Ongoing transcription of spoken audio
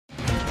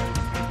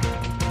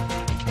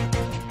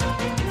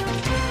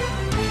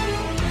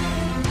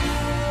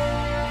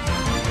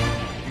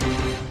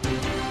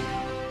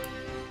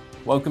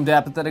Welcome to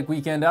Apathetic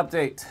Weekend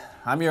Update.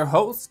 I'm your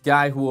host,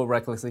 Guy, who will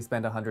recklessly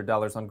spend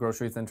 $100 on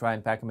groceries and try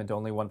and pack them into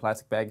only one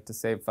plastic bag to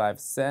save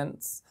 5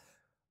 cents.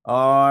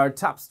 Our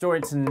top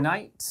story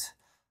tonight.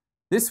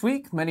 This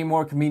week, many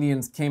more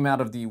comedians came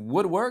out of the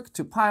woodwork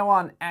to pile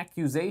on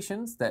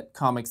accusations that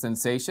comic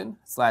sensation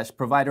 /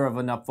 provider of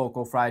enough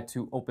vocal fry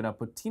to open a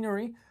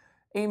poutineery,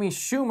 Amy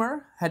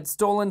Schumer, had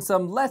stolen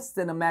some less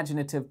than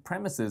imaginative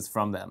premises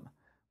from them,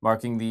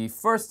 marking the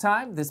first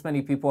time this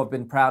many people have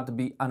been proud to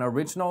be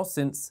unoriginal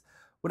since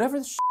whatever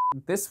the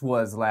this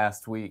was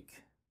last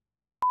week.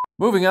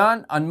 Moving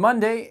on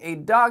Monday, a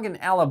dog in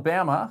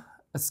Alabama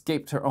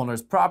escaped her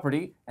owner's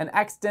property and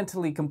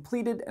accidentally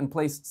completed and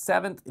placed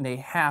 7th in a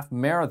half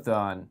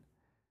marathon.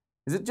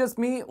 Is it just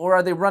me, or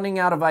are they running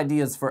out of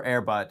ideas for Air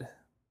Bud?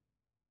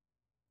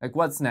 Like,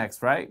 what's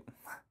next, right?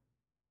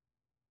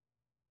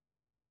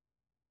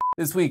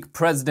 This week,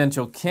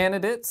 presidential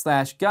candidate /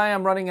 guy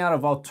I'm running out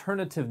of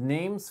alternative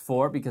names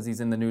for because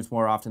he's in the news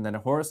more often than a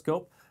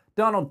horoscope,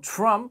 Donald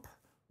Trump,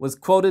 was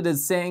quoted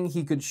as saying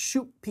he could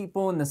shoot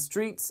people in the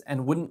streets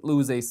and wouldn't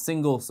lose a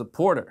single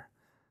supporter.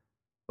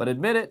 But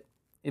admit it,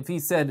 if he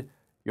said,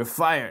 "You're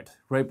fired,"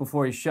 right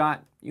before he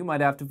shot, you might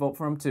have to vote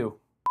for him too.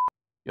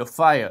 You're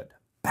fired.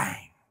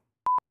 Bang.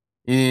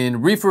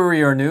 In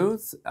reefer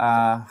news,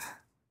 not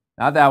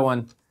that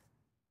one.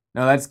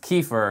 No, that's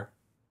Kiefer.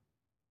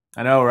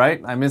 I know,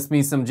 right? I miss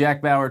me some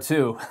Jack Bauer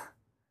too.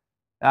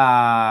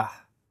 I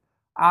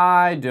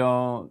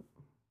don't.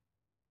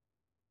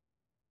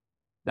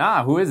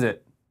 Who is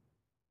it?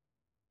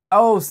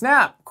 Oh,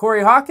 snap.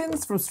 Corey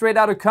Hawkins from Straight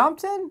Outta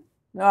Compton?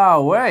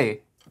 No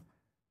way.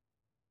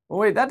 Well,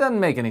 wait, that doesn't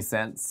make any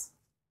sense.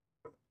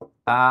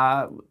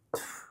 How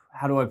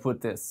do I put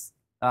this?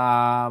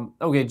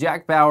 Okay,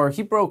 Jack Bauer,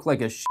 he broke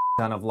like a shit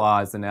ton of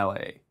laws in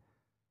LA.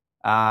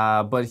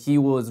 But he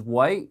was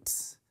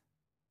white.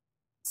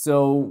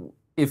 So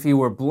if he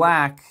were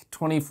black,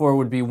 24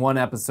 would be one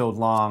episode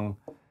long,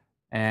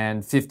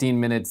 and 15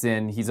 minutes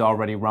in, he's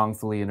already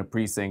wrongfully in a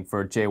precinct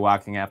for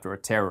jaywalking after a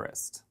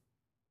terrorist.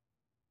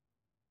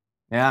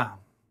 Yeah.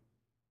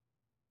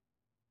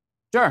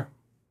 Sure.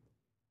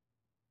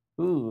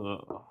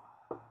 Ooh.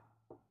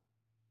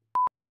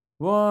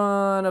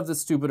 One of the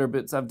stupider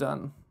bits I've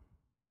done.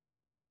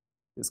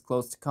 This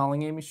close to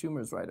calling Amy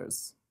Schumer's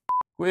writers.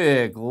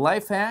 Quick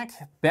life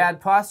hack, bad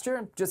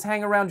posture, just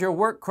hang around your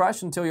work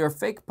crush until your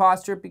fake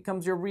posture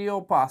becomes your real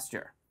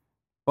posture.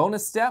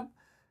 Bonus step,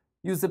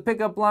 use the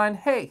pickup line,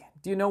 "Hey,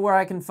 do you know where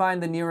I can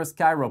find the nearest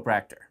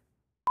chiropractor?"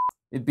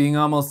 It being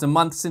almost a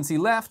month since he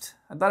left,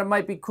 I thought it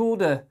might be cool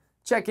to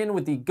check in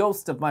with the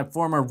ghost of my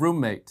former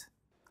roommate.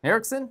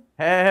 Erickson?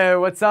 Hey,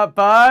 what's up,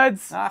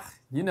 buds?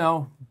 You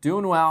know,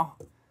 doing well.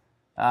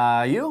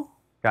 You?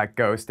 Got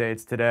ghost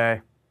dates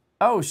today.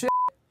 Oh, shit.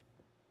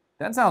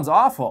 That sounds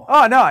awful.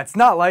 Oh, no, it's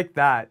not like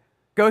that.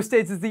 Ghost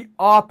dates is the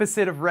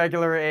opposite of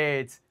regular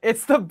AIDS.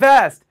 It's the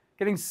best.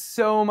 Getting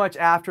so much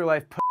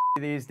afterlife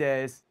these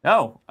days.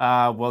 Oh,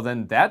 well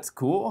then that's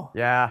cool.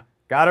 Yeah,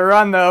 gotta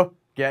run though.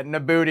 Getting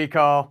a booty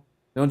call.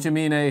 Don't you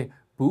mean a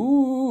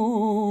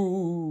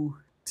booty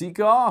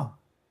call?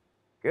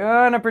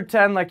 Gonna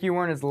pretend like you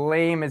weren't as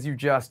lame as you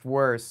just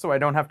were, so I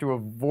don't have to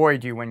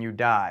avoid you when you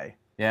die.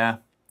 Yeah,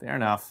 fair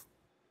enough.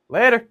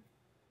 Later.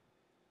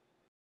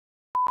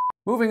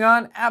 Moving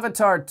on,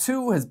 Avatar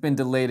 2 has been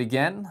delayed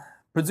again,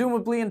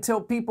 presumably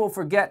until people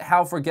forget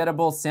how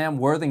forgettable Sam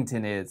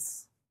Worthington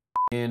is.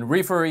 In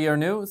reefer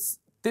news,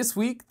 this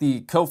week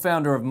the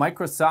co-founder of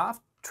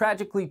Microsoft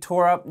tragically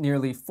tore up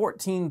nearly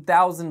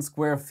 14,000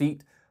 square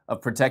feet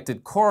of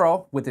protected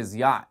coral with his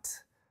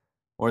yacht.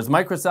 Or as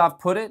Microsoft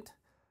put it,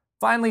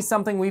 finally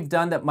something we've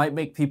done that might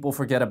make people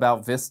forget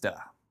about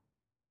Vista.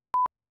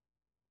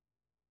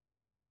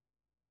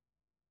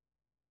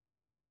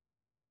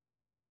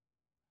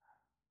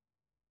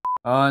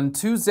 On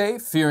Tuesday,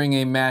 fearing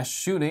a mass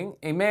shooting,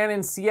 a man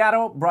in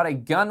Seattle brought a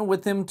gun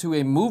with him to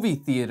a movie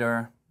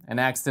theater and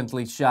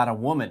accidentally shot a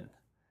woman.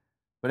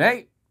 But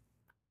hey,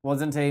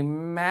 wasn't a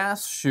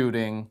mass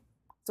shooting,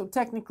 so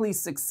technically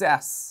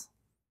success.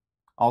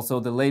 Also,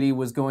 the lady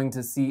was going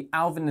to see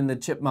Alvin and the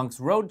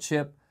Chipmunks Road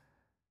Chip,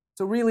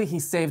 so really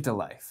he saved a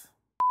life.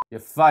 You're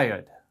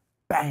fired.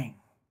 Bang.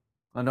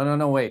 Oh,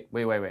 no, wait.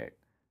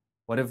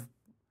 What if,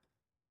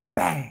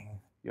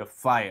 bang, you're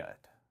fired?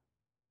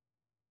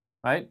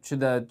 Right? Should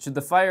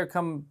the fire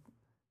come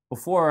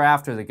before or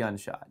after the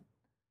gunshot?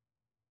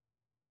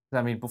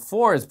 I mean,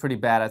 before is pretty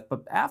badass,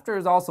 but after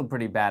is also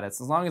pretty badass,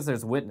 as long as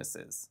there's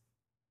witnesses.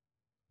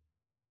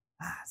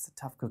 It's a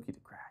tough cookie to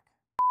crack.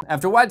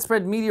 After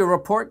widespread media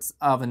reports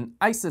of an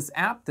ISIS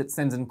app that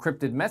sends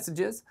encrypted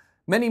messages,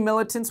 many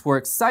militants were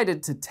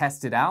excited to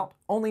test it out,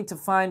 only to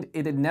find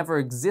it had never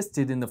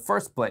existed in the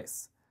first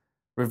place,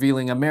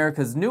 revealing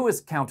America's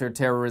newest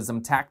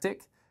counterterrorism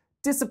tactic: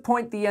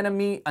 disappoint the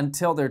enemy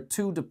until they're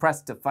too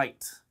depressed to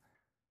fight.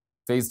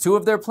 Phase 2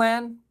 of their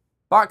plan?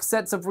 Box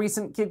sets of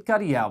recent Kid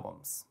Cudi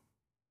albums.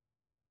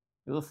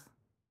 Ugh,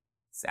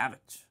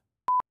 savage.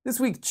 This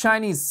week,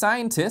 Chinese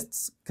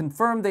scientists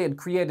confirmed they had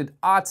created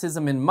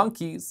autism in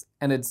monkeys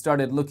and had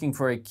started looking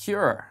for a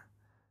cure.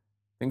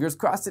 Fingers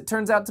crossed it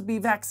turns out to be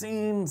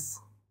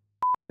vaccines.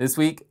 This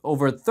week,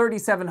 over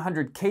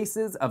 3,700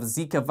 cases of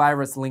Zika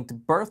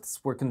virus-linked births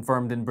were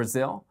confirmed in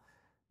Brazil,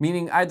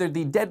 meaning either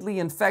the deadly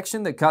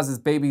infection that causes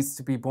babies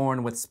to be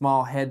born with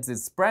small heads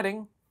is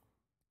spreading,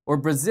 or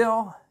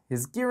Brazil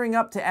is gearing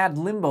up to add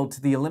limbo to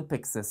the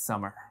Olympics this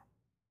summer.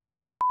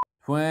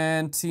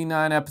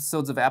 29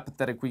 episodes of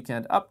Apathetic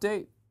Weekend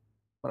Update,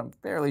 but I'm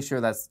fairly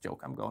sure that's the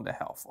joke I'm going to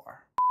hell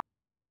for.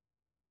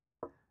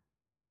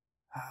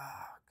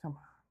 Come on.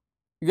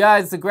 You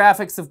guys, the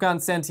graphics have gone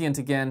sentient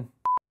again.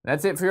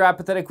 That's it for your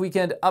Apathetic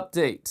Weekend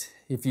Update.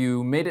 If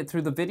you made it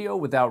through the video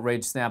without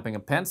rage snapping a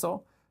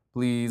pencil,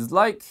 please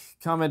like,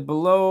 comment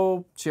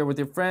below, share with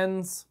your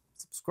friends,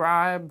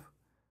 subscribe,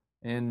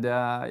 and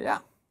yeah.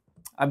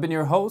 I've been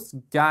your host,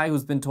 Guy,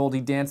 who's been told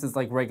he dances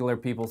like regular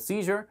people.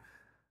 Seizure.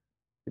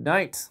 Good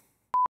night.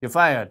 You're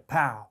fired.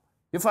 Pow.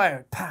 You're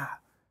fired. Pow.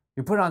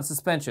 You're put on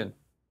suspension.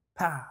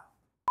 Pow.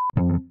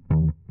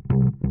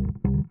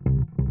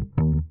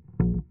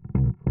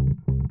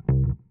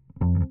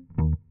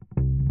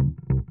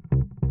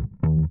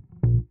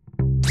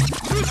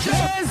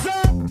 Yes!